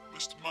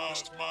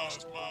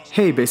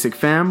Hey Basic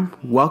Fam,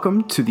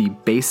 welcome to the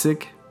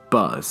Basic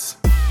Buzz.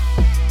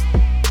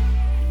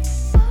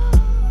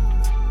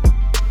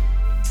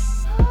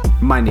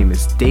 My name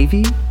is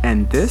Davey,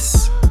 and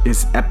this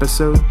is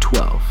episode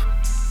 12.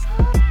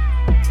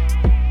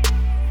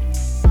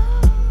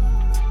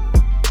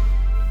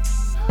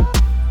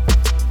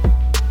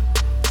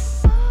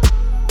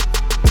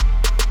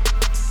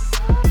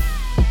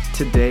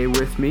 Today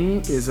with me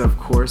is, of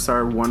course,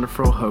 our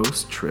wonderful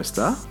host,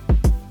 Trista.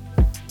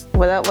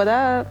 What up, what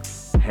up?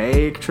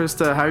 Hey,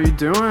 Trista, how you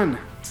doing?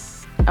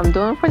 I'm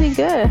doing pretty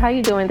good. How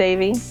you doing,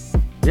 Davey?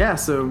 Yeah,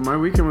 so my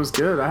weekend was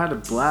good. I had a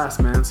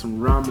blast, man. Some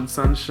rum and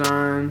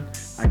sunshine.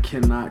 I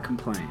cannot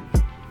complain.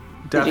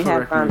 Did you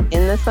have rum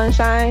in the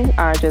sunshine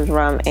or just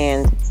rum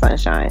and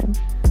sunshine?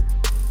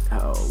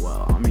 Oh,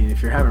 well, I mean,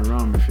 if you're having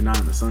rum, if you're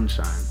not in the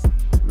sunshine,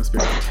 it must be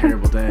like a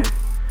terrible day.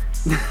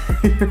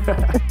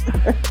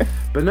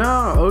 But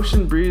no,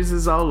 ocean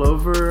breezes all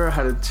over. I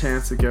had a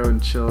chance to go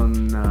and chill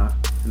in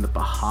the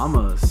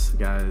Bahamas,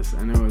 guys,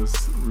 and it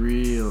was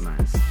real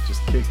nice.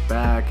 Just kick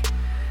back.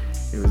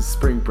 It was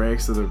spring break,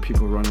 so there were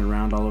people running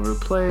around all over the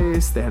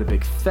place. They had a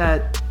big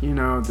fete,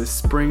 the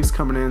spring's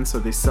coming in, so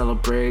they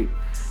celebrate,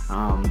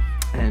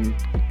 and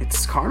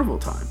it's carnival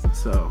time,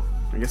 so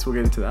I guess we'll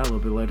get into that a little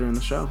bit later in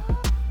the show.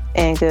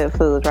 And good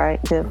food,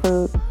 right? Good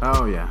food.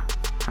 Oh yeah,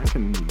 how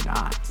can you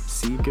not?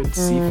 Good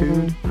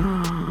seafood.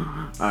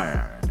 All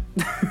right.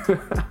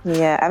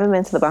 Yeah, I haven't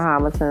been to the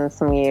Bahamas in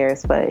some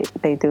years, but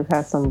they do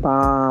have some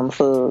bomb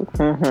food.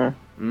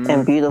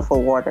 And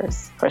beautiful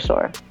waters, for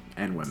sure.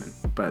 And women,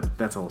 but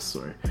that's a whole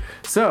story.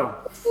 So,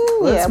 I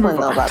wouldn't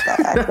know about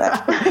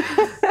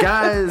that.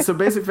 Guys, so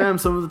Basic Fam,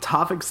 some of the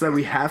topics that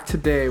we have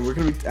today, we're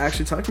going to be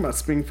actually talking about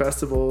spring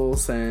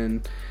festivals,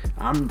 and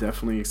I'm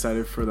definitely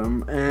excited for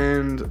them,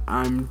 and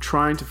I'm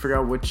trying to figure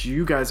out what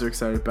you guys are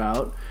excited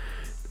about.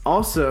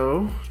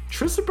 Also,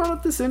 Trista brought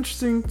up this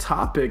interesting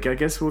topic. I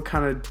guess we'll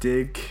kind of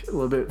dig a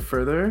little bit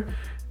further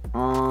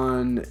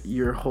on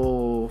your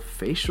whole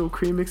facial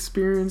cream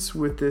experience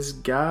with this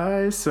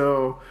guy.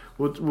 So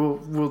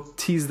we'll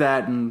tease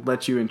that and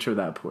let you intro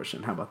that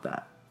portion. How about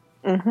that?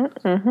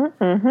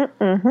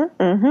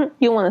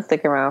 You want to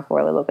stick around for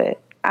a little bit?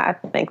 I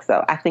think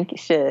so. I think you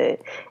should.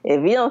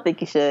 If you don't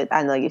think you should,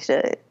 I know you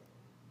should.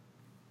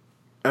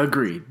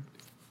 Agreed.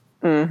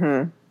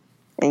 And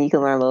you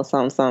can learn a little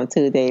something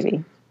too,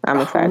 Davey. I'm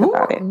excited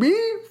about it. Me?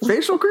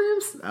 Facial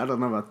creams? I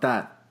don't know about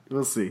that.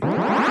 We'll see. All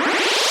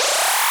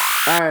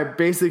right,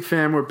 Basic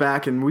Fam, we're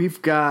back, and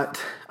we've got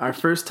our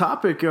first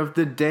topic of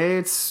the day.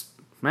 It's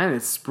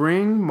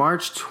spring.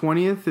 March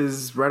 20th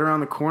is right around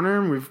the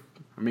corner.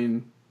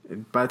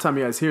 By the time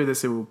you guys hear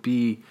this, it will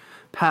be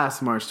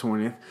past March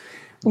 20th.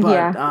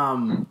 But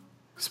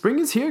spring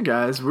is here,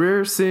 guys.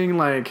 We're seeing,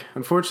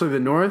 unfortunately,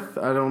 the north.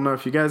 I don't know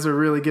if you guys are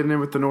really getting in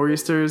with the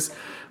nor'easters,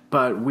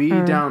 but we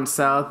down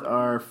south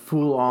are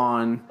full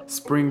on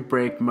spring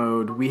break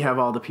mode. We have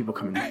all the people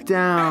coming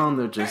down.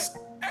 They're just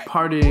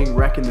partying,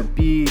 wrecking the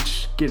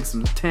beach, getting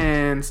some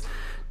tans,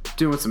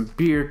 doing some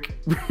beer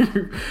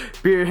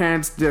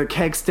hands, the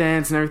keg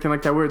stands and everything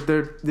like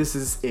that. This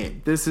is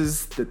it. This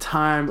is the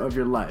time of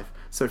your life.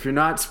 So if you're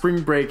not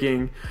spring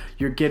breaking,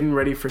 you're getting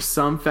ready for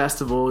some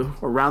festival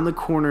around the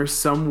corner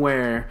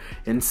somewhere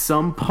in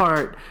some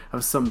part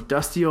of some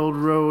dusty old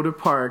road or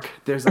park.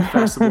 There's a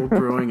festival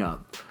brewing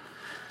up.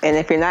 And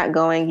if you're not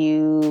going,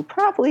 you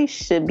probably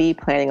should be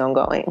planning on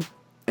going.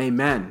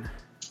 Amen.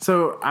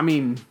 So,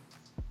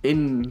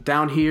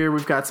 down here,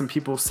 we've got some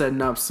people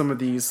setting up some of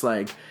these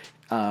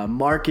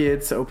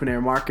markets, open air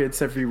markets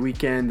every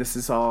weekend. This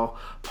is all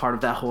part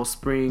of that whole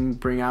spring,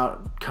 bring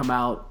out, come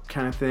out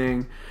kind of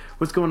thing.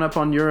 What's going up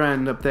on your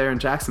end up there in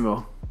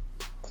Jacksonville?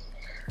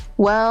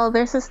 Well,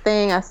 there's this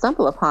thing I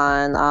stumbled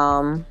upon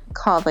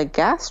called the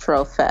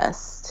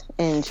GastroFest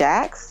in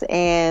Jax,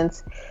 and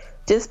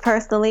just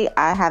personally,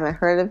 I haven't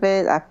heard of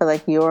it. I feel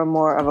like you're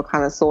more of a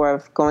connoisseur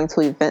of going to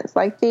events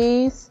like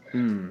these.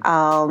 And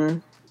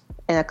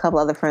a couple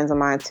other friends of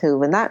mine too,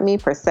 but not me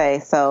per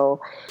se. So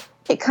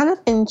it kind of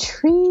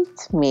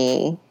intrigued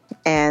me.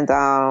 And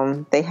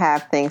they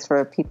have things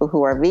for people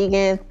who are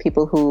vegan,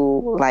 people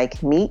who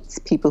like meat,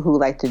 people who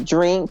like to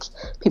drink,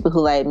 people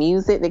who like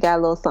music. They got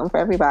a little something for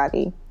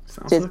everybody.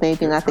 Sounds just like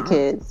maybe not the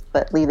kids,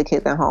 but leave the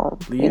kids at home.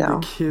 Leave the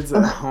kids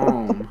at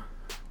home.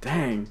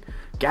 Dang.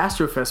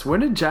 GastroFest. When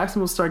did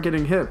Jacksonville start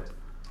getting hip?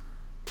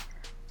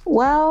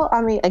 Well,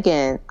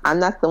 again, I'm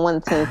not the one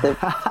that tends to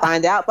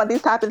find out about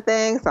these type of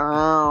things, so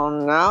I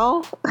don't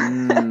know.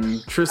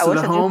 Trista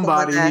the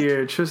homebody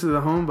here. Trista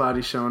the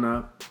homebody showing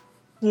up.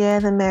 Yeah,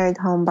 the married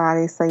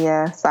homebody. So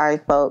yeah, sorry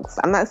folks.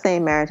 I'm not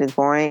saying marriage is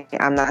boring.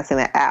 I'm not saying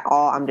that at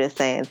all. I'm just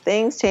saying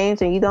things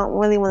change and you don't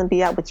really want to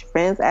be out with your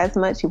friends as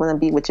much. You want to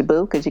be with your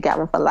boo because you got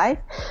one for life.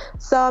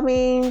 So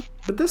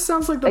But this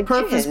sounds like the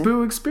perfect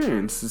boo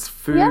experience. It's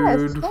food,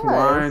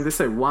 wine. They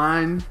say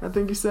wine, I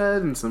think you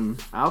said, and some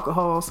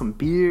alcohol, some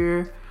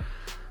beer.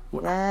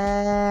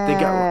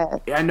 Yeah.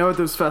 I know at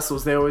those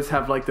festivals they always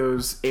have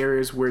those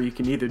areas where you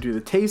can either do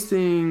the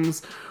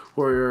tastings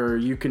or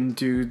you can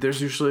do.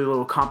 There's usually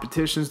little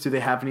competitions. Do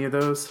they have any of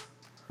those?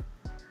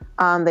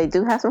 They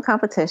do have some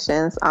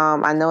competitions.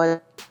 I know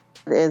it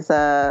is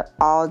a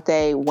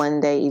all-day,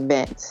 one-day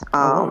event.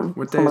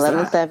 What day from is 11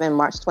 that? to 7,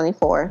 March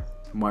 24th.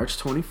 March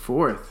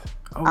 24th.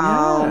 Oh,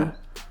 yeah.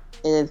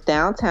 It is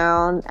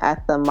downtown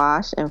at the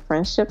Mosh and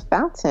Friendship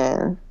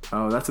Fountain.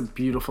 Oh, that's a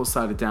beautiful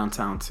side of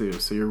downtown, too.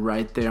 So you're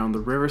right there on the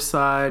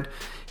riverside.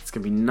 It's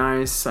going to be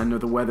nice. I know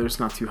the weather's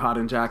not too hot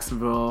in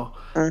Jacksonville.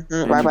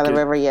 Mm-hmm. Right by the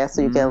river, yeah.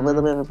 So you get a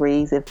little bit of a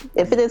breeze. If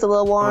it is a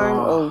little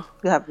warm,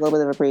 you have a little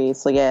bit of a breeze.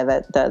 So, yeah,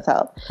 that does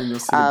help. And you'll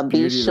see the Be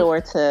beauty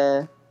sure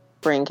to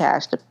bring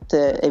cash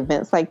to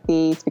events like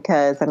these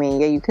because, I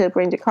mean, yeah, you could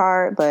bring your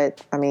card,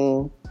 but, I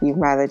mean, you'd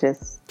rather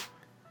just...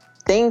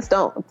 Things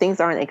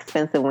aren't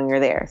expensive when you're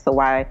there. So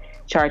why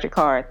charge your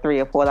card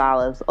 $3 or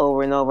 $4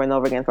 over and over and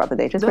over again throughout the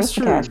day? Just bring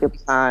some cash, you'll be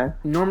fine.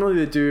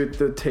 Normally they do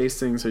the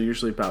tastings are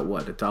usually about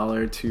what,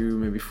 $1 to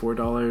maybe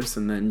 $4,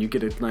 and then you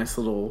get a nice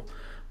little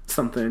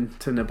something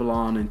to nibble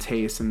on and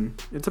taste,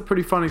 and it's a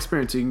pretty fun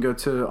experience. You can go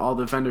to all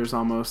the vendors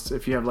almost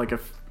if you have like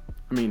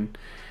you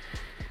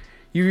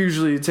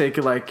usually take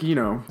like,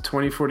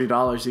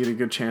 $20-$40, you get a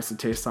good chance to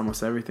taste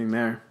almost everything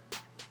there.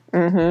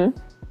 Mm-hmm.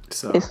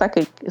 So it's like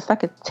a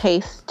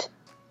taste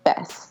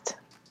fest.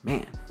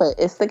 Man. But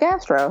it's the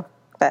Gastro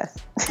Fest.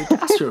 The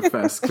Gastro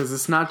Fest, because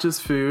it's not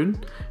just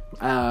food.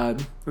 Are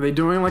they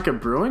doing like a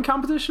brewing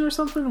competition or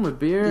something with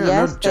beer?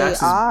 Yes, I know Jackson's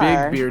they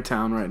are. big beer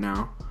town right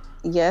now.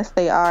 Yes,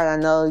 they are. I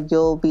know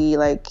you'll be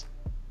like,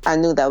 I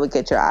knew that would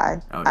get your eye.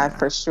 Oh, yeah. I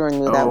for sure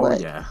knew that would.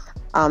 Yeah.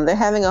 They're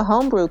having a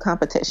homebrew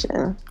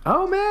competition.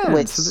 Oh, man.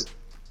 Which,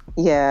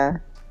 yeah.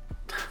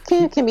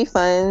 Can be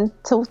fun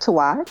to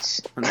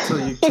watch.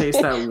 Until you taste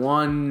that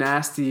one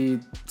nasty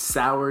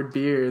soured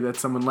beer that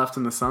someone left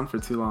in the sun for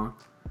too long.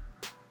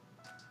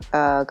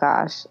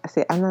 Gosh.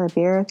 I'm not a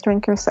beer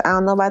drinker, so I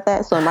don't know about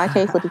that. So in my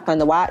case, it'll be fun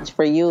to watch.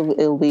 For you,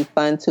 it'll be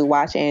fun to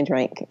watch and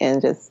drink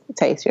and just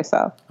taste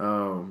yourself.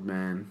 Oh,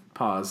 man.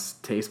 Pause.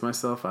 Taste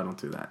myself? I don't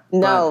do that.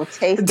 No,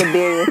 taste the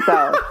beer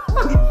yourself.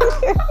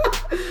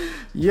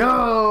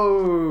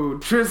 Yo,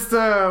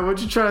 Trista, what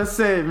you trying to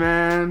say,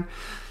 man?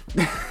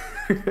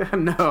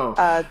 No.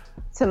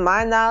 To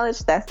my knowledge,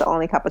 that's the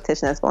only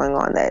competition that's going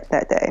on that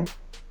day.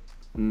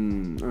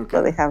 Okay.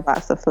 So they have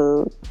lots of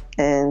food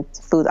and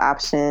food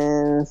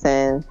options,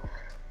 and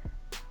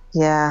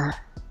yeah,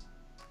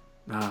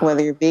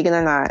 whether you're vegan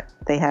or not,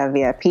 they have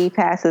VIP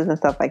passes and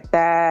stuff like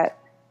that.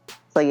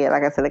 So yeah,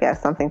 like I said, they got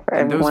something for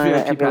everyone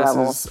at every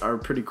level. Those VIP passes are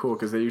pretty cool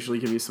because they usually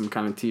give you some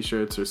kind of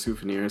t-shirts or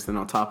souvenirs. And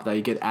on top of that,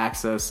 you get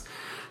access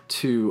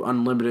to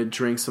unlimited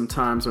drinks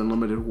sometimes, or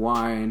unlimited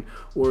wine,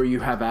 or you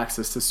have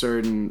access to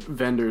certain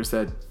vendors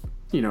that,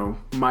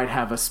 might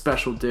have a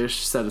special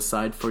dish set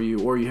aside for you,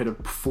 or you hit a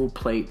full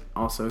plate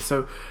also.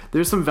 So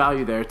there's some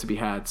value there to be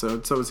had. So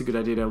it's always a good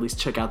idea to at least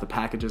check out the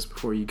packages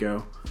before you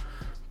go.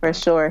 For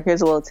sure. Here's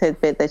a little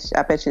tidbit that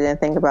I bet you didn't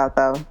think about,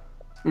 though.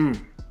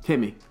 Hit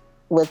me.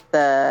 With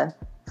the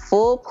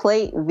full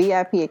plate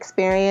VIP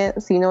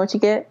experience, you know what you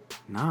get?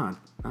 I'm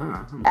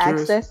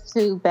access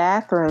to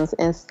bathrooms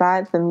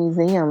inside the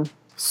museum.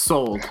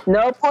 Sold.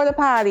 No porta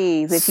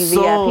potties if you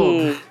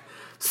VIP.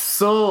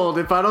 Sold.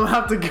 If I don't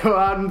have to go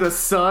out in the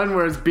sun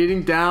where it's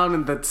beating down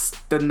and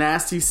the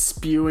nasty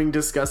spewing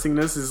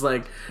disgustingness is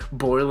like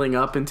boiling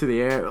up into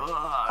the air.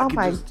 Oh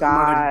my gosh.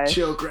 I'm gonna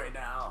choke right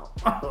now.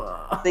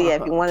 So yeah,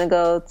 if you want to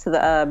go to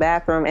the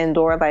bathroom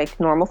indoor like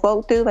normal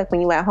folk do, like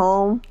when you at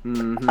home,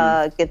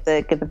 get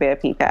the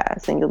VIP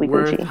pass and you'll be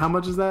Gucci. How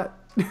much is that?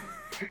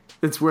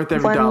 It's worth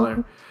every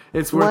dollar.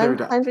 It's worth every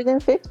dollar.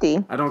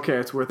 $150. I don't care.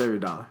 It's worth every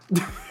dollar.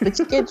 But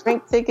you get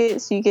drink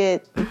tickets, you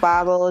get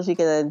bottles, you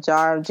get a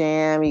jar of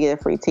jam, you get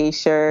a free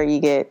T-shirt, you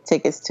get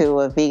tickets to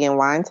a vegan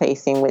wine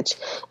tasting, which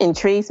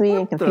intrigues me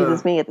and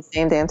confuses me at the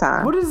same damn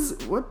time.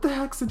 What the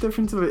heck's the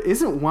difference of it?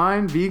 Isn't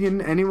wine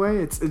vegan anyway?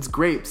 It's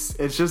grapes.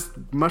 It's just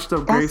mushed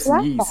up grapes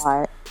and yeast.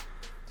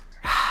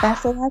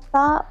 That's what I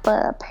thought,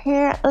 but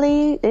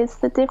apparently it's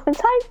the different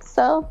types.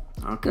 So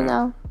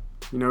okay.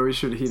 We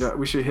should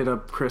hit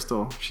up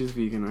Crystal. She's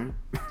vegan, right?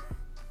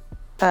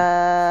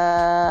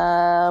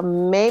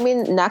 Maybe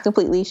not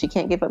completely. She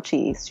can't give up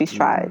cheese. She's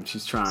tried.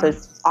 She's trying. So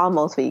it's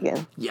almost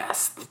vegan.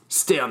 Yes.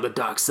 Stay on the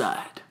dark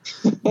side.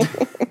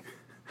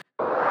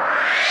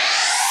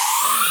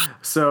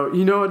 So,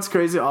 what's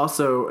crazy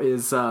also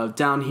is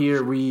down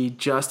here we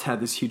just had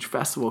this huge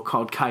festival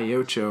called Calle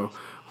Ocho,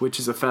 which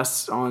is a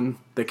fest on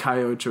the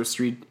Calle Ocho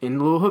Street in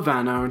Little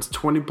Havana. It's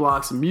 20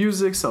 blocks of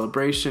music,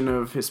 celebration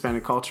of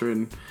Hispanic culture.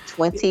 And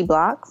 20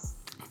 blocks?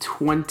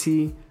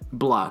 20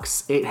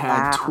 blocks. It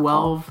had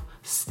 12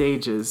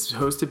 stages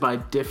hosted by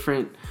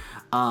different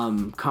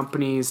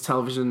companies,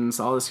 televisions,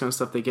 all this kind of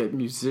stuff. They get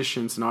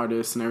musicians and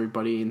artists and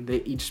everybody, and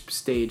each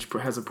stage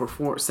has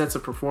sets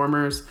of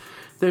performers.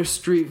 There's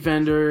street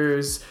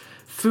vendors,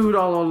 food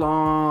all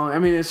along. I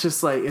mean, it's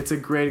just like, it's a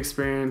great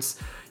experience.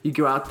 You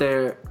go out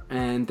there,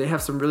 and they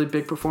have some really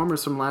big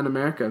performers from Latin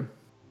America.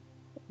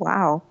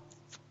 Wow.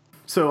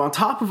 So on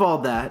top of all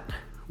that,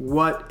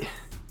 what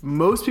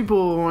most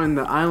people in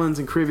the islands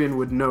and Caribbean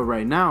would know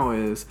right now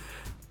is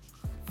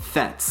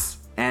Fets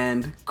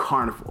and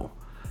Carnival.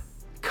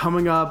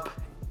 Coming up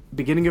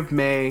beginning of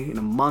May, in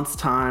a month's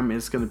time,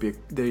 it's going to be,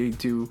 they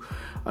do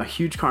a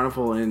huge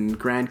carnival in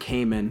Grand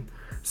Cayman.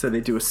 So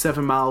they do a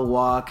 7-mile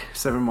walk,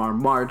 7-mile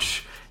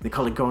march. They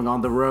call it Going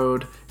on the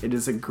Road. It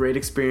is a great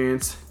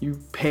experience. You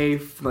pay,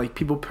 like,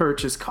 people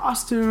purchase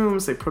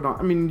costumes. They put on,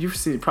 I mean,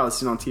 probably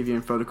seen on TV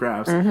and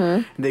photographs.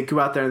 And they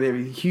go out there and they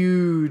have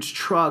huge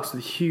trucks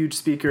with huge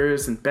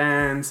speakers and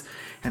bands.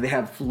 And they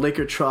have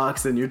liquor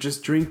trucks, and you're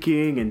just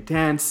drinking and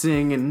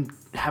dancing and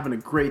having a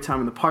great time.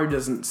 And the party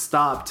doesn't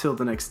stop till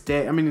the next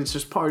day. I mean, it's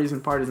just parties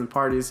and parties and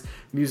parties,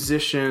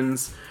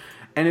 musicians.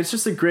 And it's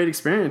just a great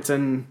experience.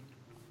 And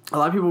a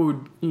lot of people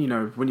would, you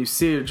know, when you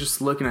see it, just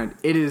looking at it,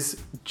 it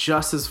is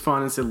just as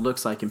fun as it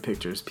looks like in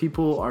pictures.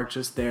 People are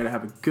just there to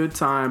have a good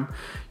time.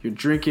 You're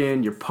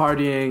drinking, you're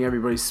partying,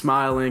 everybody's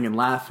smiling and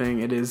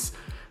laughing. It is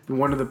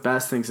one of the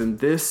best things. And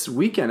this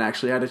weekend,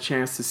 actually, I had a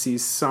chance to see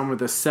some of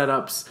the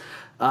setups,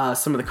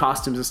 some of the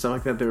costumes and stuff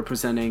like that they were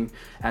presenting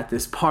at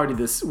this party,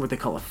 this what they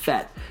call a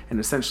fete. And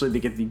essentially they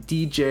get the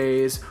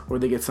DJs or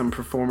they get some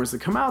performers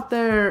that come out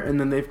there, and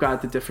then they've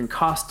got the different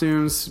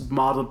costumes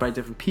modeled by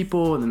different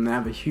people, and then they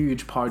have a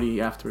huge party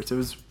afterwards. It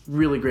was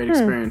really great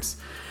experience.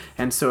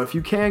 And so if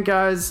you can,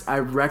 guys, I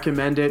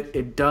recommend it.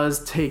 It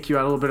does take you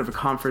out a little bit of a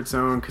comfort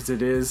zone because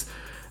it is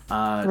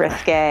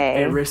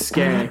risque. I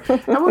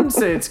wouldn't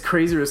say it's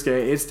crazy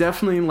risque. It's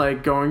definitely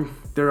like going,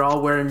 they're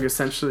all wearing,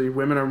 essentially,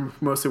 women are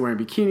mostly wearing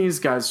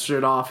bikinis, guys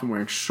shirt off and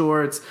wearing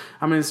shorts.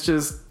 I mean, it's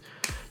just,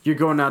 you're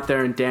going out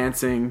there and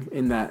dancing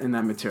in that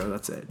material.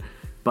 That's it.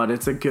 But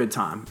it's a good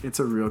time. It's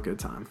a real good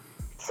time.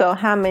 So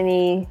how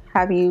many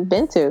have you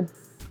been to?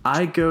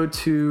 I go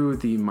to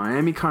the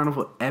Miami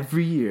Carnival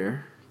every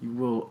year. You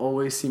will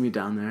always see me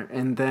down there.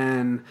 And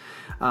then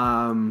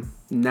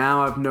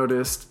now I've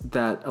noticed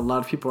that a lot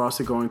of people are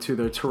also going to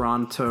their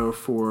Toronto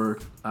for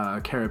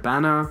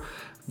Caribana,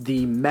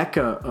 the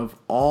mecca of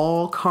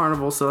all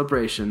carnival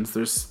celebrations.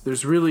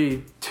 There's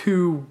really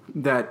two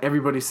that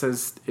everybody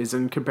says is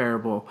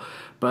incomparable,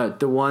 but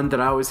the one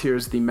that I always hear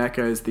is the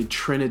mecca is the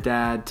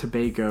Trinidad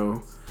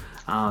Tobago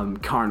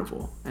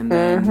Carnival. And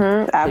then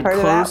I've heard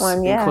of that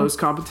one, yeah. In close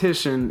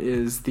competition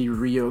is the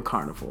Rio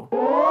Carnival.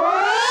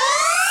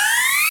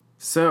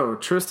 So,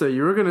 Trista,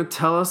 you were going to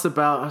tell us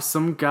about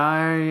some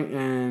guy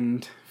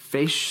and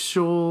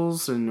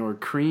facials or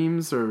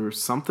creams or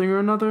something or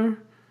another?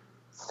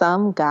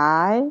 Some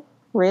guy?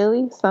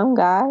 Really? Some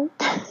guy?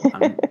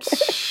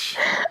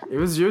 It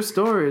was your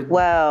story.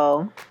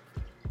 Well,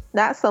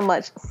 not so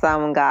much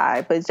some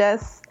guy, but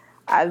just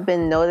I've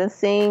been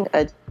noticing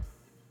a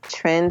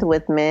trend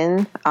with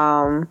men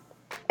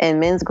and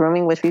men's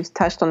grooming, which we've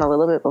touched on a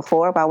little bit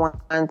before, but I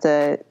wanted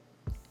to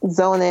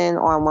zone in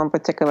on one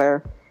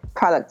particular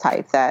product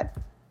type that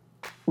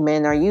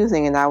men are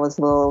using, and I was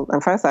a little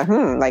impressed.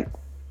 Like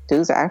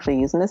dudes are actually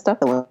using this stuff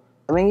that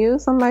women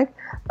use. I'm like,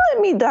 let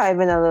me dive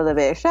in a little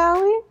bit,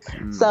 shall we?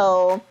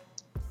 So,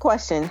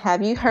 question: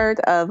 have you heard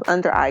of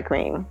under eye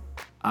cream?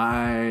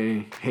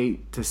 I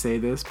hate to say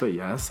this, but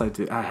yes, I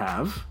do. I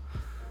have.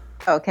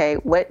 Okay,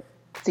 what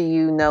do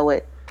you know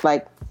it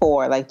like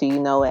for? Like, do you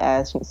know it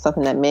as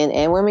something that men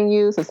and women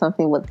use, or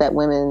something that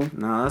women?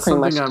 No, that's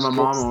something that my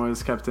mom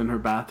always kept in her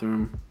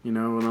bathroom. You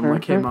know, when I'm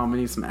like, hey, mom, I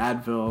need some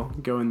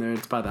Advil. Go in there.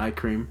 It's by the eye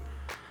cream.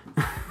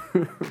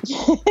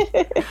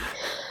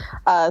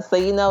 So,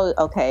 you know,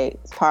 okay,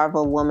 it's part of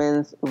a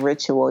woman's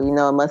ritual. You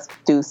know, it must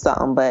do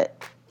something.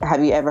 But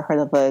have you ever heard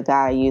of a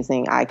guy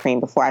using eye cream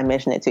before I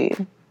mention it to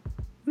you?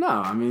 No,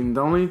 I mean,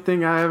 the only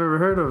thing I ever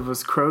heard of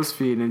was crow's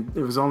feet, and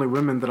it was only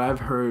women that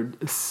I've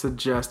heard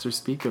suggest or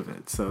speak of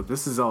it. So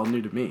this is all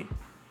new to me.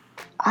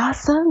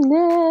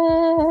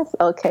 Awesomeness.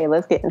 Okay,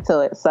 let's get into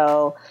it.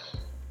 So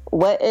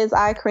what is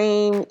eye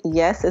cream?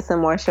 Yes, it's a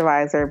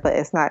moisturizer, but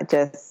it's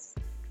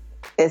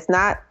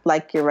not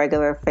like your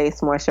regular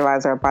face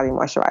moisturizer or body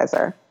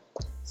moisturizer.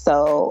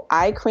 So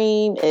eye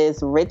cream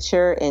is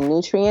richer in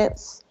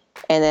nutrients,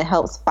 and it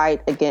helps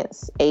fight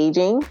against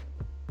aging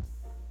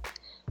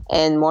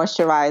and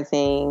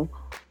moisturizing,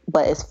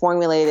 but it's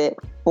formulated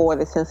for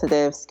the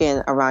sensitive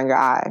skin around your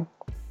eye.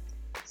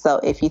 So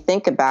if you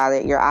think about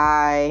it, your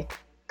eye,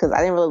 because I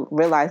didn't really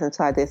realize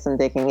until I did some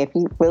digging, if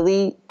you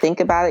really think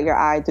about it, your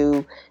eye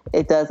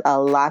does a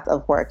lot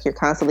of work. You're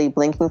constantly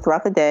blinking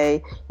throughout the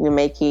day. You're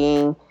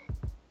making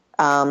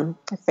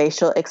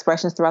facial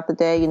expressions throughout the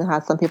day. You know how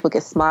some people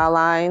get smile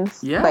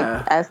lines like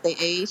as they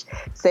age?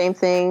 Same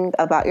thing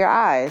about your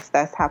eyes.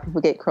 That's how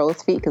people get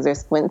crow's feet, because they're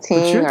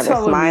squinting or they're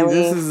smiling.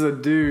 Me this is a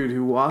dude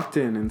who walked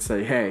in and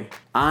said, hey,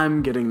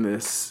 I'm getting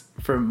this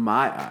for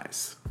my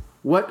eyes.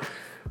 What?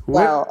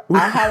 Well,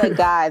 I had a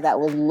guy that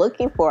was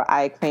looking for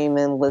eye cream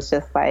and was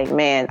just like,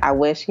 man, I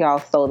wish y'all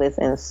sold this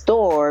in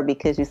store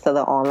because you sell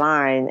it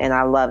online and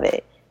I love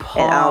it.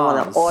 And I don't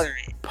want to order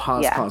it.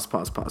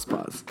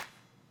 Pause.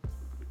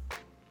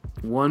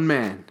 One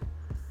man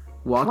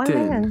walked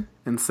in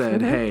and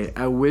said, hey,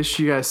 I wish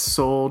you guys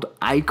sold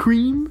eye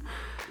cream.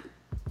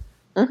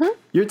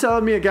 You're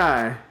telling me a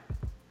guy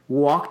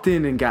walked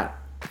in and got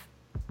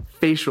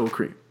facial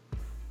cream?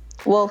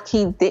 Well,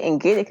 he didn't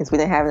get it because we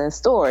didn't have it in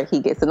store.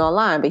 He gets it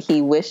online, but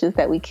he wishes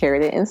that we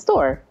carried it in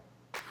store.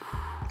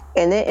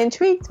 And it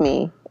intrigued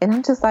me. And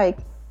I'm just like,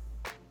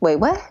 wait,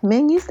 what?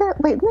 Men use that?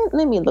 Wait,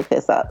 let me look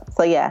this up.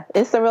 So yeah,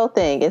 it's a real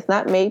thing. It's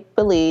not make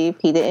believe.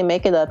 He didn't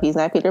make it up. He's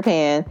not Peter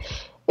Pan.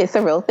 It's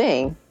a real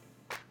thing.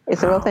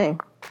 It's a real thing.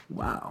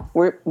 Wow.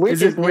 We're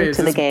just new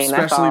to the game.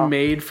 That's Specially all.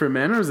 made for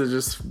men, or is it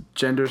just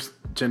gender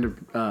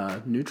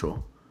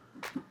neutral?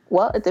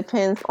 Well, it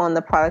depends on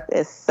the product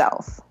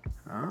itself.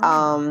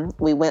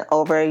 We went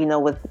over,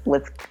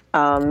 with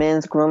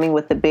men's grooming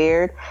with the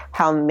beard,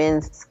 how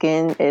men's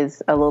skin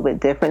is a little bit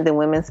different than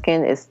women's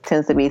skin. It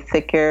tends to be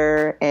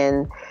thicker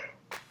and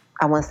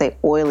I want to say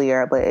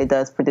oilier, but it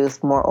does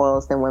produce more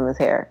oils than women's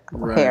hair.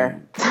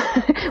 Right.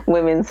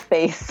 Women's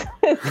face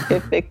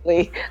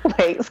typically.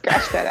 Wait,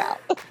 scratch that out.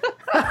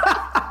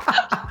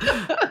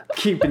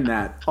 Keeping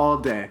that all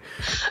day.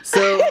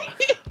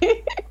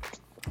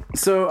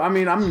 So, I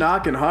mean, I'm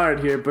knocking hard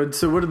here, but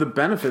so what are the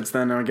benefits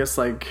then, I guess,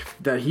 like,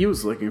 that he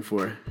was looking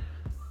for?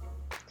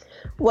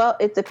 Well,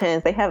 it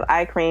depends. They have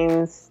eye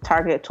creams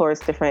targeted towards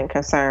different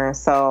concerns.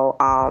 So,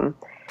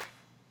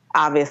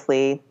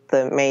 obviously,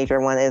 the major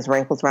one is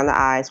wrinkles around the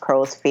eyes,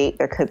 crow's feet.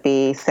 There could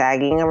be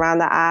sagging around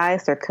the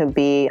eyes. There could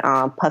be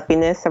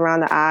puffiness around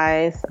the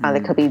eyes.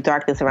 There could be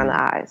darkness around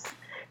the eyes.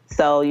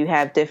 So, you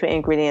have different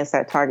ingredients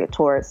that target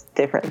towards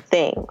different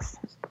things.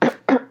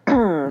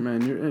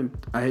 Man,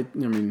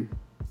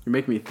 you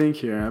make me think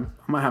here.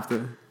 I might have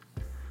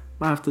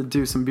to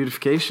do some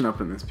beautification up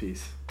in this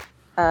piece.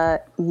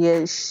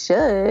 You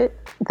should.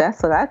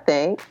 That's what I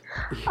think.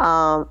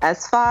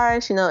 As far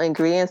as,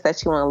 ingredients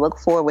that you want to look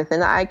for within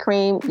the eye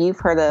cream, you've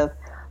heard of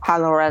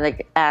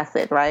hyaluronic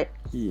acid, right?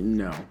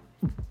 No.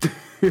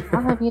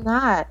 How have you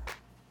not?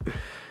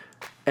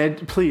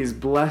 Ed, please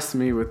bless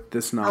me with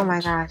this knowledge. Oh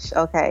my gosh.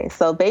 Okay.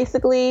 So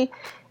basically,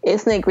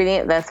 it's an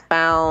ingredient that's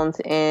found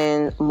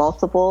in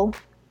multiple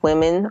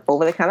women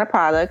over-the-counter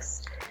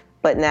products.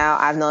 But now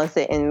I've noticed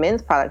it in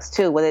men's products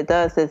too. What it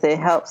does is it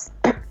helps,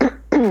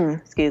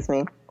 excuse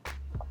me,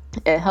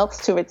 it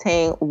helps to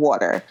retain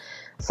water.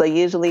 So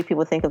usually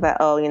people think of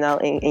that,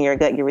 in your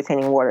gut you're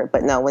retaining water.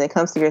 But no, when it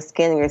comes to your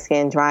skin and your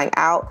skin drying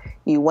out,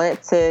 you want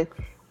it to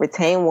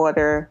retain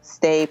water,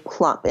 stay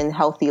plump and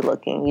healthy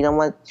looking. You don't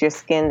want your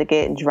skin to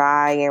get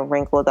dry and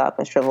wrinkled up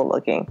and shriveled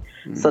looking.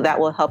 So that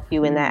will help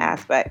you in that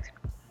aspect.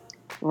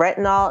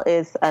 Retinol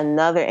is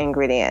another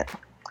ingredient.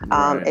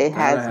 It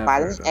has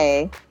vitamin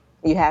A.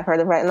 You have heard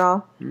of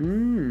retinol?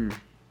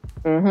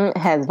 It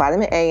has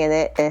vitamin A in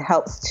it. It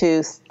helps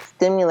to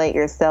stimulate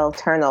your cell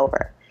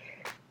turnover,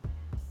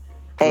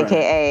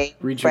 aka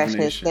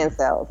freshen skin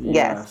cells.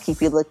 Yes,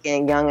 keep you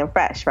looking young and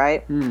fresh,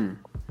 right?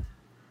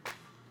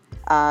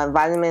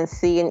 Vitamin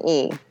C and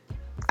E.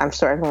 I'm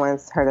sure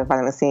everyone's heard of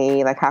vitamin C and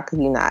E. Like, how could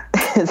you not?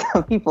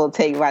 Some people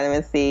take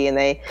vitamin C and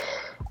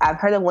I've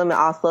heard of women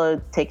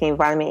also taking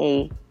vitamin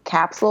E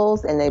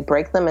capsules and they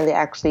break them and they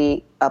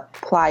actually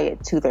apply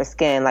it to their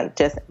skin, like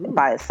just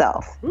by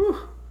itself.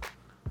 Ooh.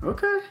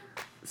 Okay.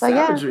 So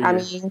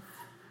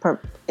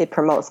it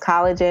promotes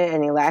collagen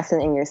and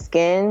elastin in your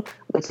skin,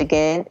 which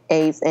again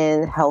aids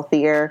in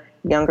healthier,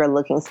 younger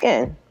looking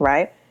skin,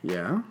 right?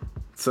 Yeah.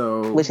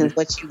 So which is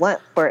what you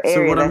want for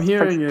areas. So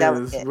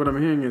what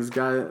I'm hearing is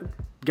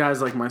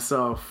guys like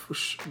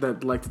myself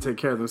that like to take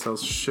care of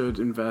themselves should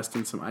invest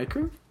in some eye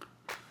cream.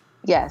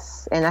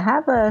 Yes, and I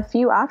have a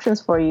few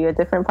options for you at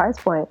different price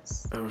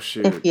points. Oh,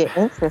 shoot. If you're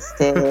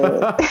interested.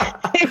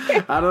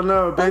 I don't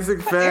know.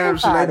 Basic fam,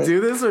 should I do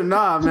this or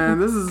not, man?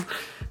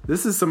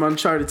 This is some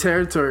uncharted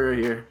territory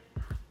right here.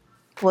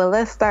 Well,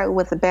 let's start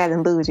with the bad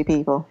and bougie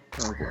people.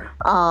 Okay.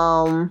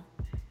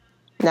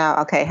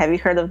 Now, okay, have you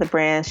heard of the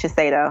brand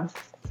Shiseido?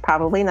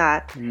 Probably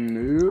not.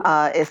 Nope.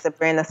 It's a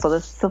brand that's sold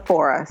at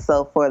Sephora.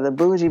 So for the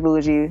bougie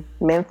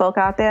men folk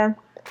out there,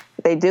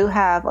 they do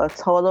have a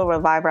Total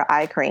Reviver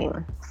eye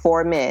cream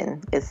for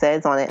men. It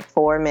says on it,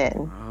 for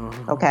men.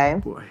 Oh,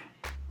 okay? Boy.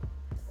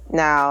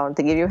 Now,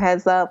 to give you a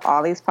heads up,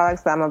 all these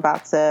products that I'm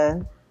about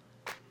to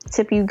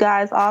tip you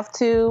guys off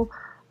to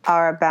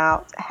are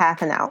about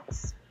half an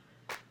ounce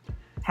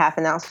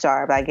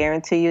jar. But I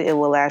guarantee you it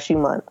will last you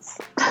months.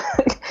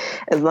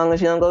 As long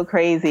as you don't go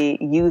crazy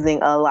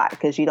using a lot,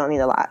 because you don't need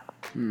a lot.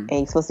 And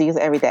you're supposed to use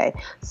it every day.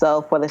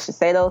 So for the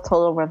Shiseido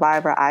Total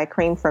Reviver eye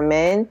cream for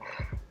men,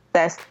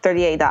 that's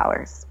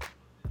 $38.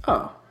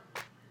 Oh.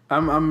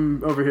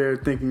 I'm over here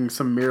thinking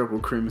some miracle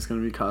cream is going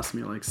to be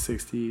costing me like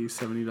 $60,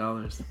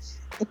 $70.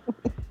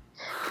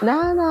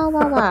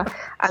 No.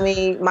 I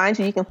mean, mind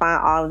you can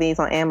find all of these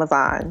on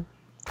Amazon.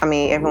 I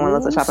mean, everyone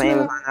loves to shop on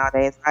Amazon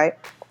nowadays, right?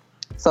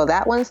 So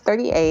that one's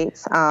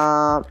 $38.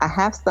 I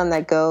have some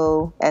that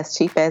go as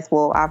cheap as,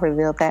 I'll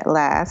reveal that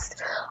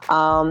last.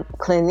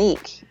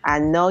 Clinique. I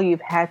know you've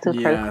had to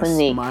heard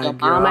Clinique. My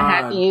God. Mama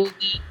had to use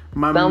it.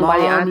 My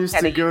mom used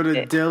to go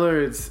to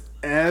Dillard's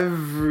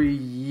every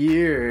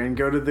year and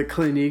go to the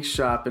Clinique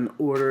shop and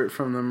order it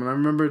from them. And I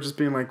remember just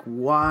being like,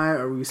 why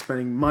are we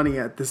spending money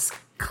at this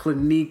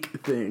Clinique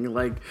thing?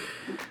 Like,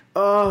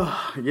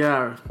 oh,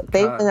 yeah.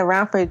 They've been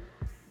around for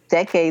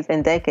decades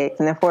and decades,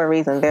 and they're for a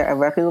reason. They're a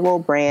reputable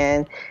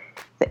brand.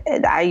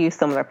 I use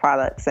some of their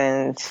products,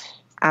 and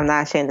I'm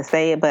not ashamed to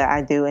say it, but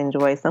I do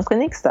enjoy some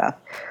Clinique stuff.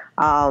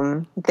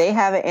 They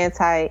have an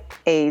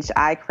anti-age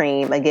eye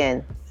cream,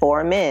 again,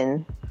 for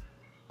men.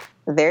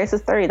 Theirs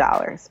is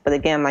 $30, but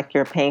again, like,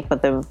 you're paying for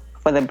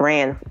the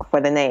brand,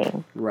 for the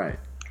name. Right.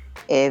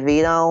 If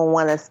you don't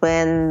want to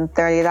spend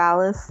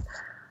 $30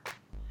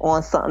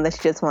 on something that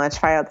you just want to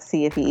try out to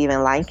see if you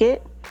even like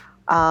it,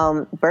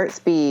 Burt's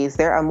Bees,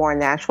 they're a more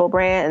natural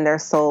brand, and they're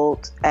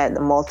sold at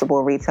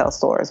multiple retail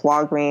stores: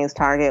 Walgreens,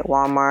 Target,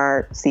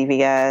 Walmart,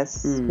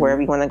 CVS,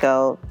 wherever you want to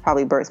go.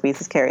 Probably Burt's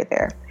Bees is carried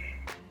there.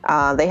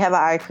 They have an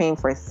eye cream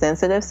for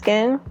sensitive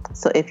skin.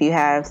 So if you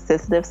have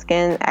sensitive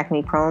skin,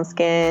 acne-prone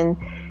skin,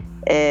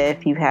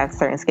 if you have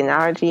certain skin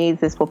allergies,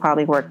 this will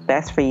probably work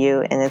best for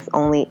you, and it's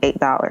only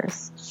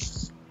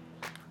 $8.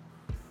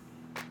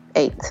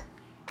 8.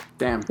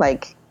 Damn.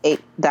 Like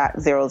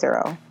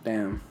 8.00.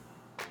 Damn.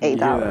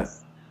 $8.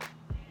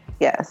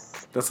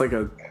 Yes. That's like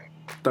a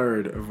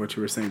third of what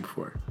you were saying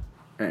before.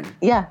 Dang.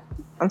 Yeah.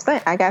 I'm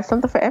saying I got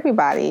something for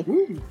everybody.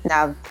 Ooh.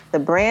 Now, the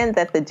brand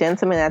that the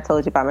gentleman I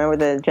told you about, remember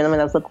the gentleman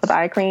that was looking for the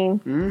eye cream?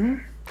 Mm-hmm.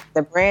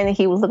 The brand that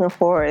he was looking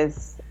for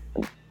is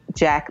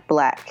Jack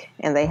Black,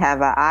 and they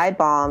have an eye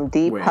balm,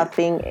 deep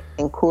puffing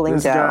and cooling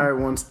This gel.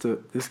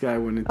 This guy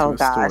went into a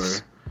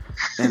store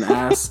and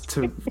asked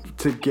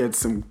to get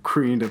some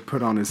cream to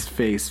put on his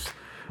face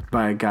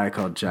by a guy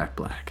called Jack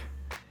Black.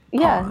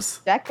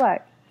 Pause. Yeah, Jack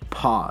Black.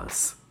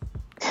 Pause.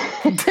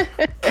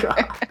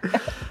 God.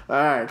 All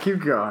right, keep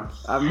going.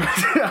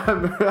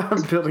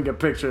 I'm building a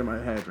picture in my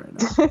head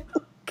right now.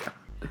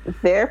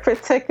 Their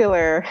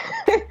particular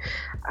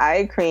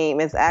eye cream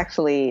is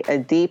actually a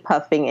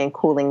depuffing and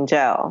cooling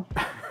gel,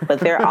 but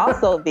they're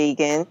also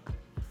vegan.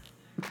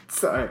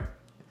 Sorry.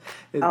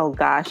 Oh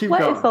gosh, keep what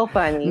going. is so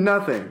funny?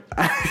 Nothing.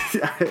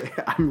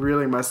 I'm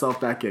reeling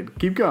myself back in.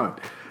 Keep going.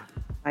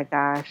 My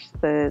gosh,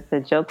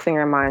 the joke's in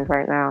your mind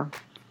right now.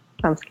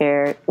 I'm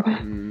scared.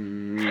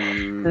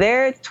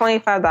 They're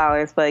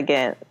 $25, but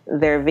again,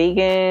 they're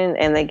vegan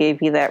and they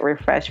give you that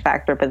refresh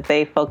factor, but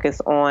they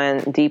focus on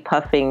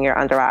depuffing your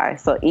under eye.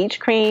 So each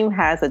cream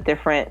has a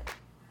different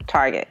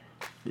target.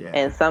 Yeah.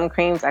 And some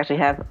creams actually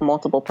have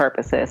multiple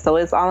purposes. So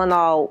it's all in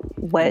all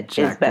what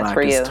Jack is best Black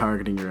for you. Is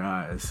targeting your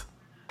eyes.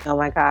 Oh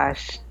my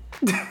gosh.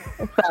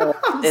 So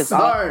it's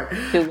sorry.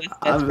 Do what's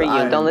best for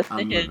you. Don't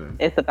listen to him.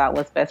 It's about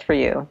what's best for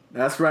you.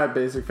 That's right,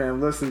 Basic Fam.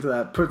 Listen to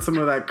that. Put some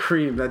of that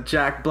cream, that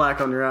Jack Black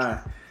on your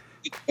eye.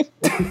 He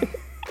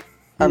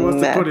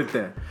wants to put it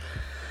there.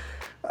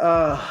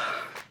 Oh,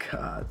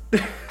 God.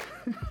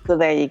 So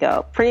there you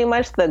go. Pretty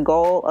much the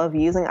goal of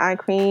using eye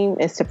cream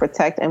is to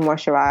protect and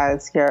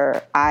moisturize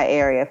your eye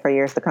area for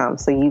years to come.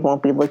 So you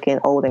won't be looking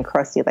old and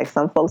crusty like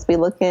some folks be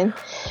looking,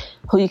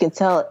 who you can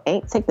tell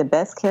ain't take the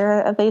best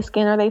care of their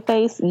skin or their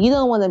face. You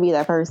don't want to be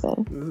that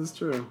person.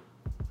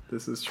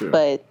 This is true.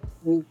 But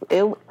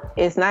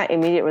it's not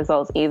immediate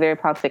results either. It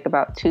probably take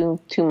about two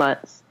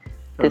months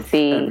to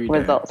see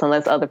results,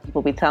 unless other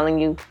people be telling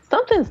you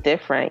something's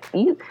different.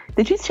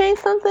 Did you change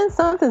something?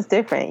 Something's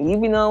different. You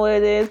know what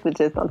it is, but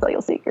just don't tell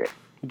your secret.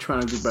 We're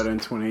trying to do better in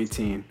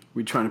 2018.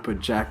 We're trying to put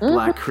Jack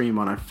Black cream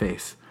on our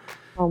face.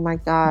 Oh my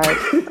God.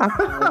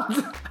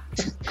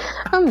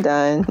 I'm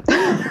done.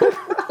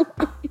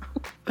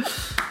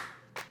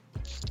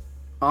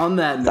 On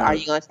that note. So are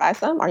you going to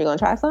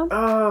try some?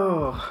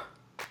 Oh.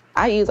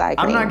 I use eye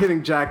cream. I'm not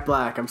getting Jack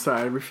Black. I'm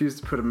sorry. I refuse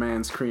to put a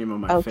man's cream on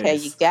my face. Okay,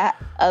 you got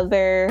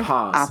other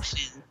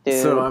options, dude.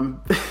 So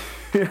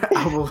you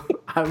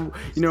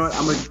know what?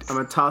 I'm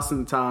gonna toss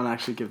in the towel and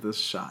actually give this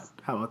a shot.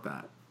 How about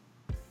that?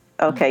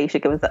 Okay, you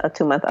should give us a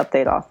 2-month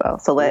update also.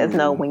 So let us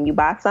know when you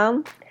buy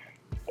some,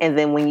 and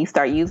then when you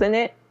start using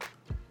it,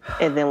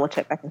 and then we'll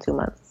check back in 2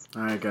 months.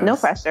 All right, guys. No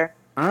pressure.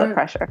 No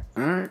pressure.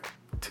 All right.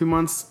 2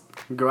 months.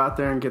 Go out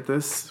there and get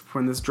this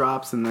when this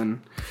drops, and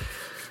then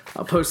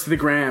I'll post to the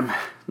gram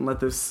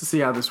and see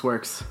how this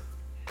works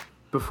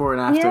before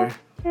and after.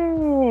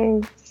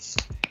 Yay.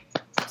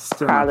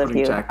 Still proud of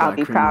you. I'll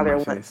be prouder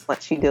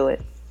once you do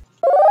it.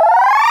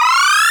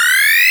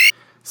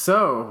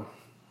 So,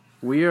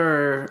 we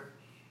are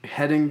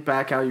heading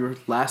back out. Your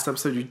last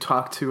episode, you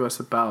talked to us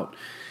about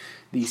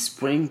the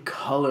spring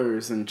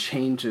colors and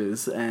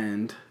changes,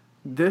 and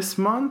this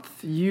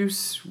month,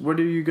 what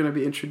are you going to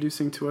be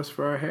introducing to us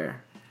for our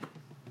hair?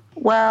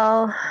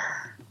 Well,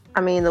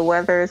 I mean, the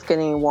weather is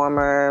getting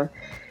warmer.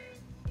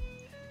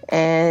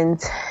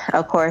 And,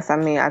 of course,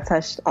 I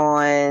touched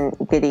on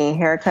getting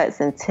haircuts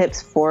and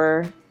tips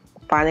for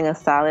finding a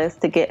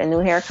stylist to get a new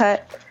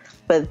haircut.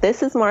 But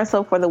this is more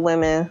so for the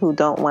women who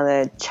don't want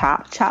to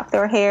chop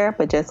their hair,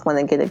 but just want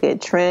to get a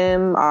good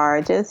trim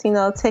or just,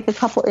 take a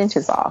couple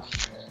inches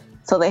off.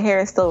 So the hair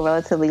is still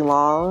relatively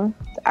long.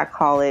 I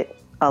call it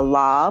a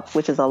lob,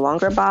 which is a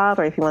longer bob,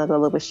 or if you want to go a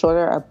little bit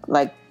shorter,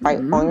 like right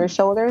on your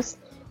shoulders,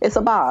 it's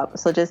a bob.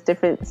 So just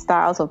different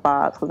styles of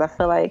bobs, because I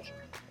feel like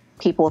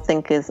people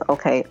think is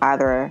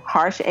either a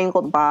harsh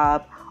angled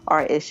bob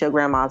or it's your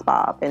grandma's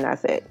bob, and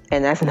that's it.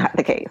 And that's not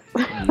the case.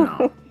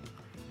 No.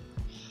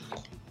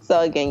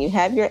 So again, you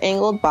have your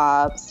angled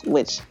bobs,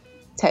 which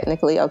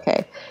technically, an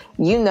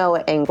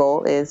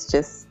angle is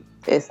just,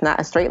 it's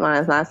not a straight line,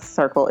 it's not a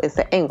circle, it's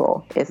an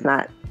angle. It's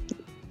not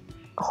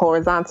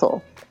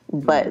horizontal.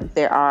 but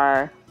there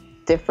are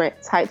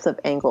different types of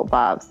angled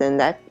bobs, and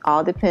that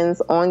all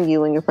depends on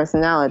you and your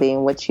personality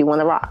and what you want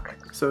to rock.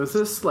 So is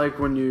this like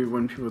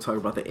when people talk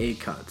about the A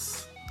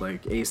cuts,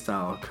 like A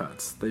style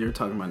cuts, that you're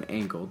talking about an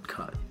angled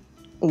cut?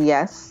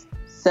 Yes,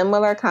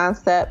 similar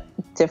concept,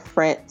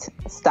 different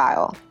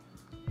style.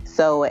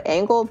 So an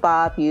angled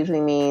bob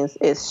usually means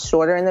it's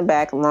shorter in the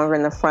back, longer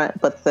in the front,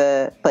 but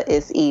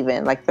it's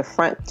even. Like the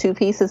front two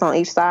pieces on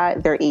each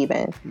side, they're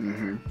even.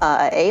 Mm-hmm.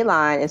 An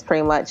A-line is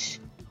pretty much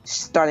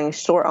starting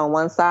short on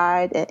one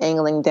side and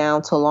angling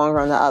down to longer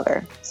on the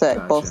other, so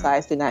that both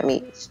sides do not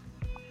meet.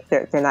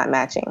 They're not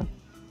matching.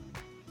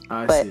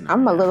 But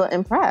I'm a little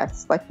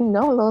impressed. Like, a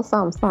little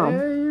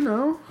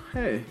something.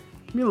 Hey,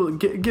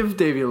 give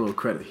Davey a little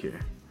credit here.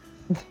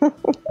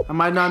 I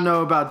might not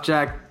know about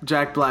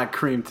Jack Black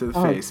cream to the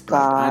face, but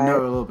I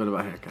know a little bit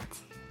about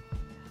haircuts.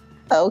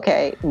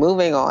 Okay,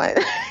 moving on.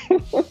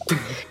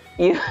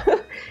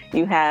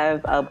 You have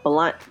a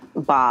blunt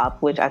bob,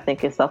 which I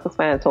think is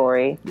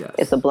self-explanatory. Yes.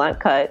 It's a blunt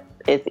cut.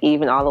 It's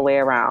even all the way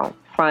around.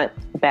 Front,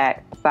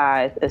 back,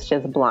 sides, it's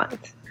just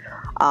blunt.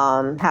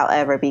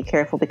 However, be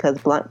careful because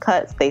blunt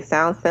cuts, they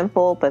sound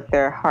simple, but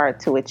they're hard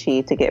to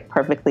achieve to get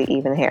perfectly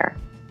even hair.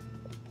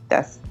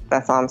 That's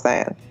all I'm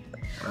saying.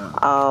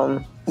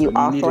 You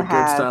also need a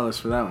have good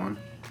stylist for that one.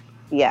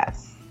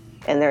 Yes,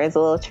 and there is a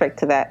little trick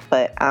to that,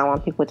 but I don't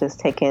want people just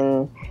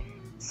taking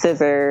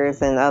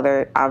scissors and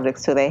other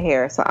objects to their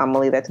hair, so I'm gonna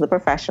leave that to the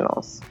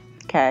professionals.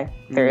 Okay,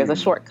 there is a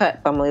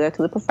shortcut, but I'm gonna leave that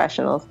to the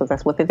professionals because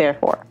that's what they're there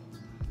for.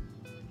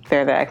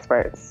 They're the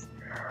experts.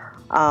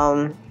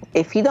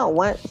 If you don't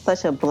want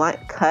such a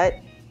blunt cut,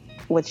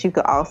 what you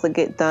could also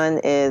get done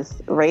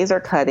is razor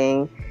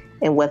cutting.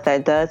 And what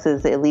that does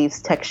is it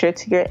leaves texture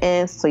to your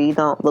ends so you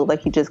don't look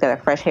like you just got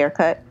a fresh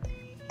haircut.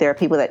 There are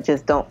people that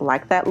just don't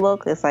like that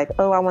look. It's like,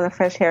 oh, I want a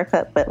fresh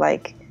haircut, but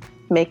like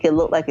make it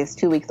look like it's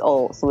 2 weeks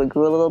old. So it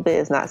grew a little bit.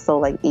 It's not so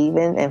like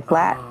even and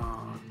flat.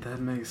 Oh, that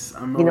makes...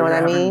 You know what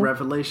I mean?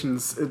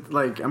 Revelations.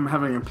 I'm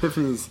having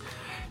epiphanies.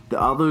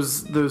 All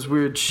those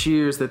weird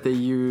shears that they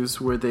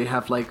use where they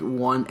have like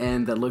one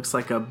end that looks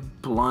like a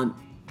blunt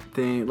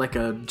thing, like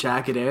a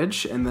jagged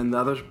edge, and then the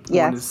other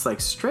one is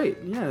like straight.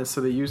 Yeah, so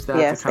they use that.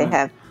 Yes, they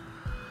have.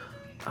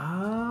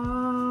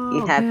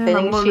 You have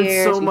thinning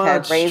shears. You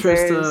have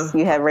razors.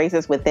 You have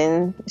razors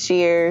within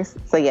shears.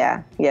 So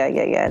yeah.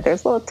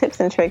 There's little tips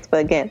and tricks,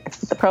 but again, it's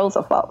the pros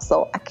are fault,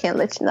 so I can't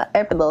let you know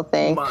every little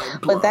thing.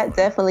 But that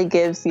definitely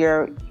gives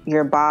your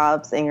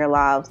bobs and your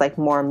lobs like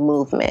more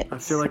movement. I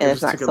feel like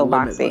it's not so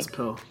boxy.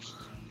 Pill.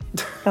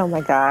 Oh my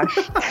gosh.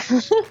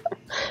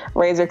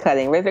 Razor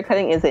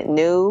cutting isn't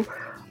new,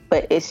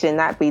 but it should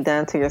not be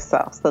done to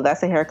yourself. So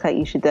that's a haircut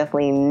you should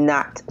definitely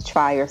not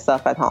try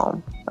yourself at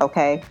home.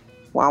 Okay.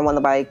 Well, I don't want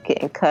nobody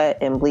getting cut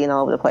and bleeding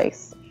all over the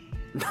place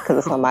because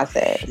it's on my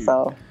set.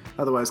 So,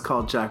 otherwise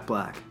called Jack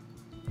Black.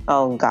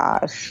 Oh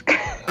gosh.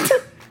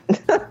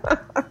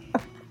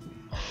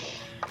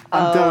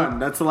 I'm done.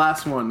 That's the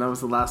last one. That was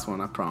the last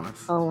one. I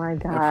promise. Oh my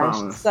gosh. I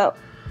promise. So,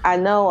 I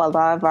know a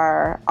lot of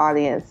our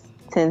audience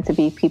tend to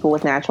be people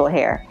with natural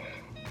hair.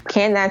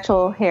 Can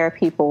natural hair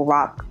people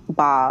rock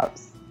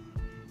bobs?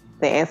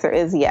 The answer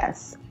is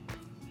yes.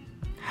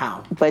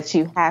 How? But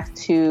you have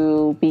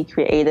to be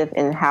creative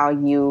in how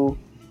you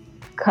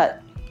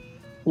cut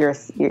your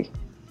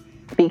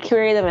be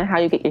creative in how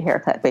you get your hair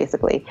cut,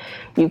 basically.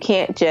 You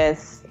can't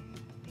just,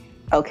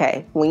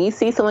 when you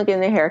see someone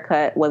getting their hair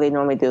cut, what they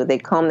normally do, they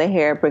comb their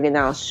hair, bring it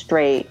down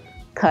straight,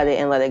 cut it,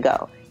 and let it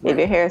go. Right. If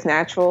your hair is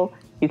natural,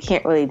 you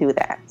can't really do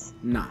that.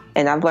 No.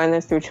 And I've learned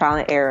this through trial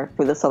and error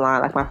through the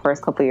salon, like my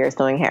first couple of years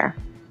doing hair.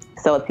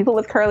 So with people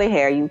with curly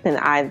hair, you can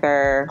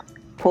either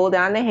pull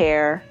down the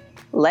hair,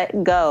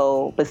 let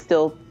go, but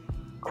still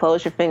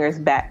close your fingers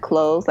back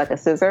closed like a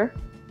scissor.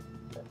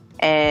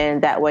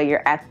 And that way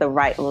you're at the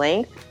right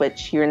length,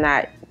 but you're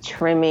not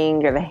trimming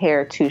the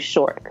hair too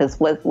short. Because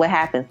what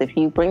happens if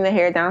you bring the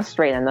hair down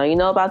straight? I know you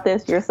know about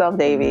this yourself,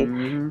 Davey.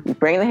 Mm-hmm. You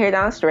bring the hair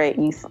down straight,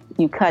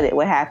 you cut it.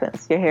 What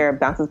happens? Your hair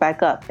bounces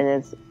back up and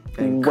it's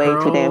way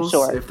curls, too damn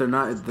short. If they're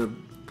not, the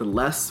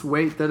less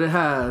weight that it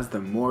has, the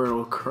more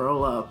it'll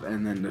curl up,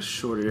 and then the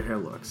shorter your hair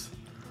looks.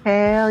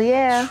 Hell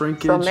yeah.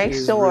 Shrinkage so make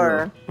is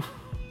sure real.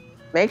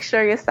 Make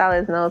sure your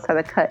stylist knows how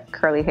to cut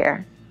curly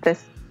hair.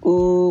 That's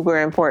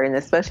uber important,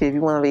 especially if you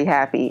want to be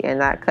happy and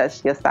not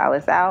cut your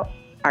stylist out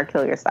or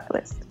kill your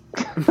stylist.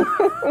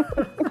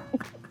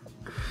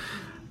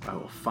 I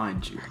will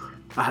find you.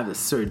 I have a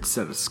certain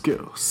set of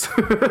skills.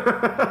 And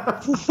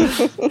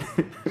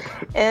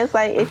it's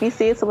like if you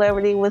see a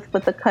celebrity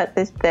with a cut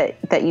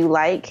that you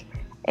like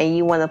and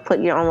you want to put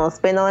your own little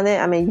spin on it,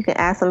 I mean, you can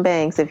add some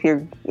bangs. If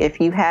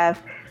you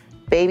have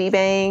baby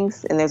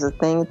bangs, and there's a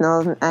thing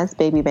known as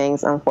baby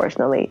bangs,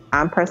 unfortunately.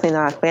 I'm personally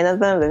not a fan of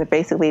them. They're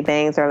basically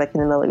bangs are like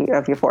in the middle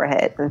of your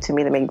forehead, and to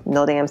me, they make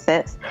no damn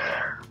sense.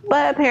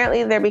 But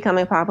apparently, they're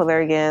becoming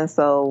popular again,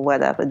 so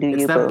whatever.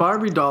 It's that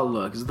Barbie doll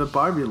look. It's the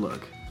Barbie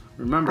look.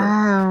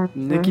 Remember,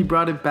 Nikki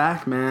brought it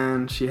back,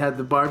 man. She had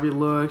the Barbie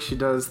look. She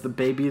does the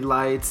baby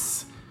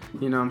lights.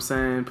 You know what I'm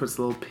saying? Puts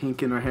a little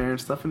pink in her hair and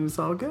stuff, and it's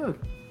all good.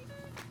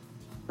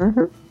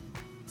 Mm-hmm.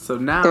 So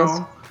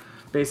now,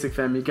 Basic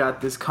Fam, you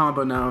got this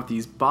combo now of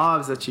these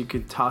bobs that you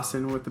could toss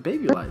in with the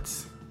baby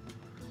lights.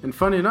 And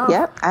funny enough,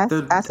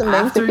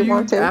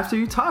 after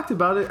you talked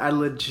about it, I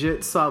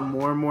legit saw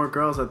more and more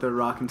girls out there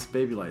rocking some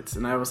baby lights.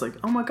 And I was like,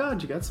 oh my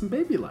God, you got some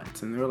baby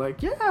lights. And they were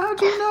like, yeah, how'd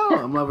you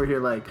know? I'm over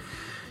here like,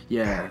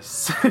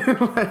 yes.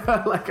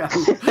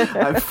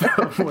 I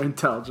felt more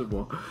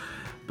intelligible.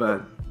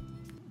 But...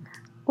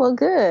 Well,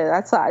 good.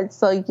 That's why.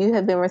 So you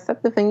have been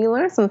receptive and you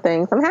learned some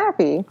things. I'm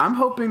happy. I'm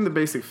hoping the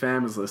Basic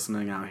Fam is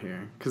listening out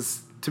here.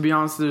 Because... to be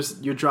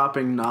honest, you're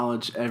dropping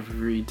knowledge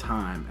every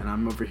time, and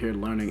I'm over here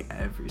learning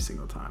every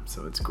single time,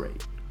 so it's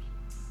great.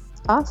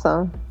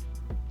 Awesome.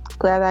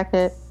 Glad I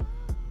could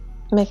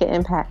make an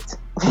impact.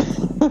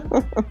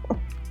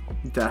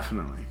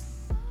 Definitely.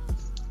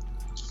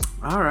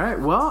 All right.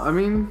 Well, I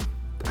mean,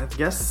 I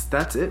guess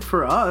that's it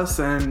for us.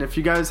 And if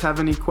you guys have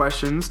any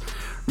questions,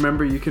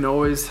 remember you can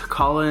always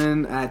call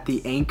in at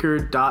the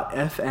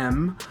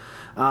anchor.fm.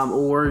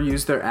 Or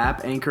use their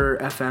app, Anchor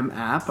FM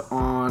app,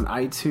 on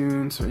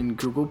iTunes and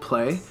Google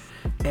Play.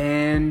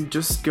 And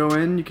just go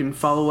in. You can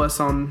follow us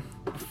on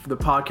the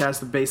podcast,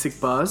 The Basic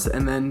Buzz,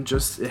 and then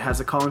it has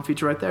a call-in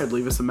feature right there.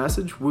 Leave us a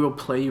message. We'll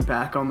play you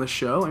back on the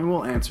show, and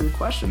we'll answer your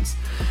questions.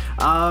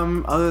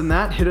 Other than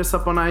that, hit us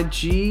up on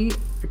IG.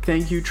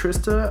 Thank you,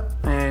 Trista.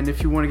 And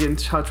if you want to get in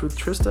touch with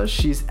Trista,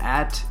 she's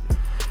at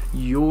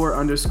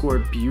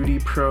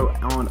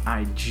 @your_beautypro on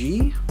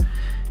IG.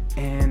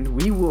 And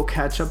we will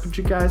catch up with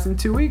you guys in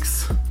 2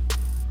 weeks.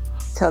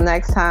 Till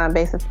next time,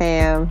 Basic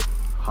Fam.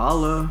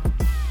 Holla.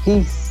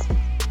 Peace.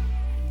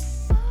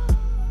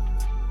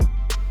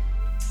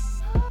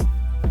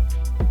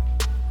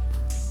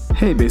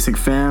 Hey, Basic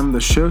Fam. The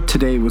show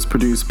today was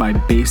produced by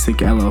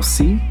Basic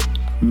LLC.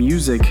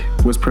 Music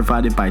was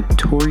provided by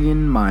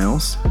Torian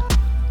Miles.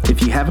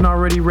 If you haven't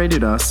already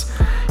rated us,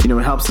 it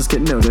helps us get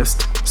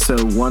noticed.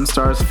 So 1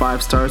 star,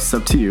 5 stars, it's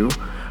up to you.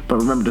 But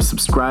remember to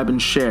subscribe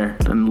and share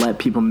and let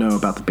people know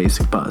about the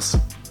Basic Buzz.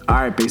 All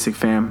right, Basic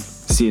Fam.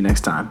 See you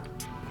next time.